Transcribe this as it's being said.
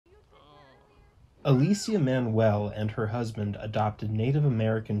Alicia Manuel and her husband adopted Native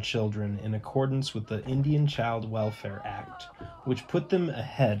American children in accordance with the Indian Child Welfare Act, which put them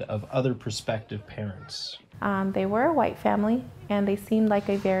ahead of other prospective parents. They were a white family, and they seemed like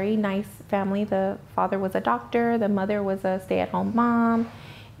a very nice family. The father was a doctor, the mother was a stay-at-home mom,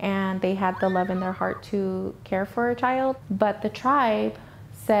 and they had the love in their heart to care for a child. But the tribe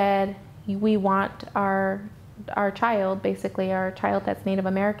said, we want our child, basically our child that's Native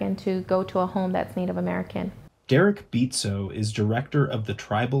American, to go to a home that's Native American. Derek Beetso is director of the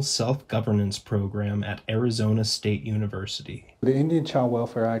Tribal Self-Governance Program at Arizona State University. The Indian Child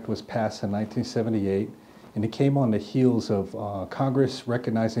Welfare Act was passed in 1978, and it came on the heels of Congress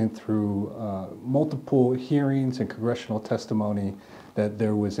recognizing through multiple hearings and congressional testimony that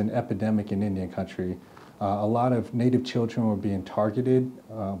there was an epidemic in Indian country. A lot of Native children were being targeted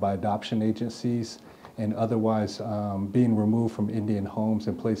by adoption agencies and otherwise being removed from Indian homes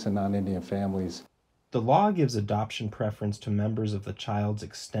and placed in non-Indian families. The law gives adoption preference to members of the child's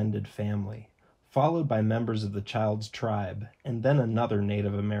extended family, followed by members of the child's tribe, and then another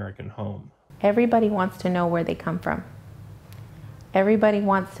Native American home. Everybody wants to know where they come from. Everybody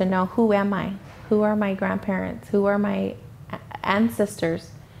wants to know, who am I? Who are my grandparents? Who are my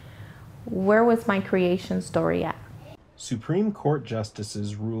ancestors? Where was my creation story at? Supreme Court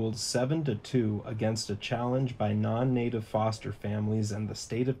justices ruled 7-2 against a challenge by non-Native foster families and the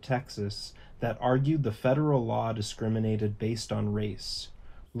state of Texas that argued the federal law discriminated based on race.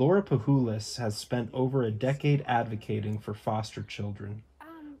 Laura Pahulis has spent over a decade advocating for foster children.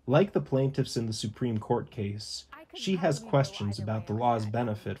 Like the plaintiffs in the Supreme Court case, she has questions about the law's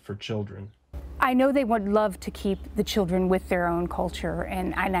benefit for children. I know they would love to keep the children with their own culture,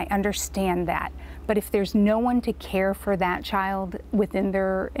 and I understand that. But if there's no one to care for that child within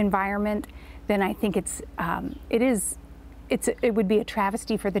their environment, then I think it would be a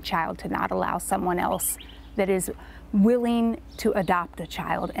travesty for the child to not allow someone else that is willing to adopt a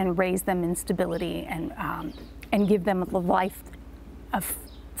child and raise them in stability and give them a life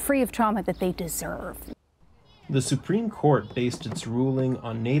free of trauma that they deserve. The Supreme Court based its ruling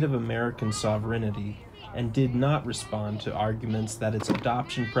on Native American sovereignty and did not respond to arguments that its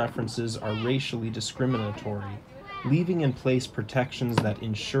adoption preferences are racially discriminatory, leaving in place protections that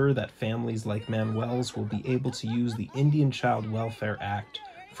ensure that families like Manuel's will be able to use the Indian Child Welfare Act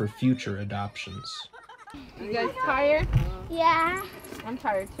for future adoptions. You guys tired? Yeah. I'm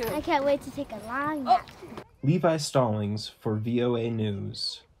tired too. I can't wait to take a long nap. Levi Stallings for VOA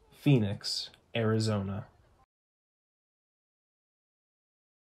News, Phoenix, Arizona.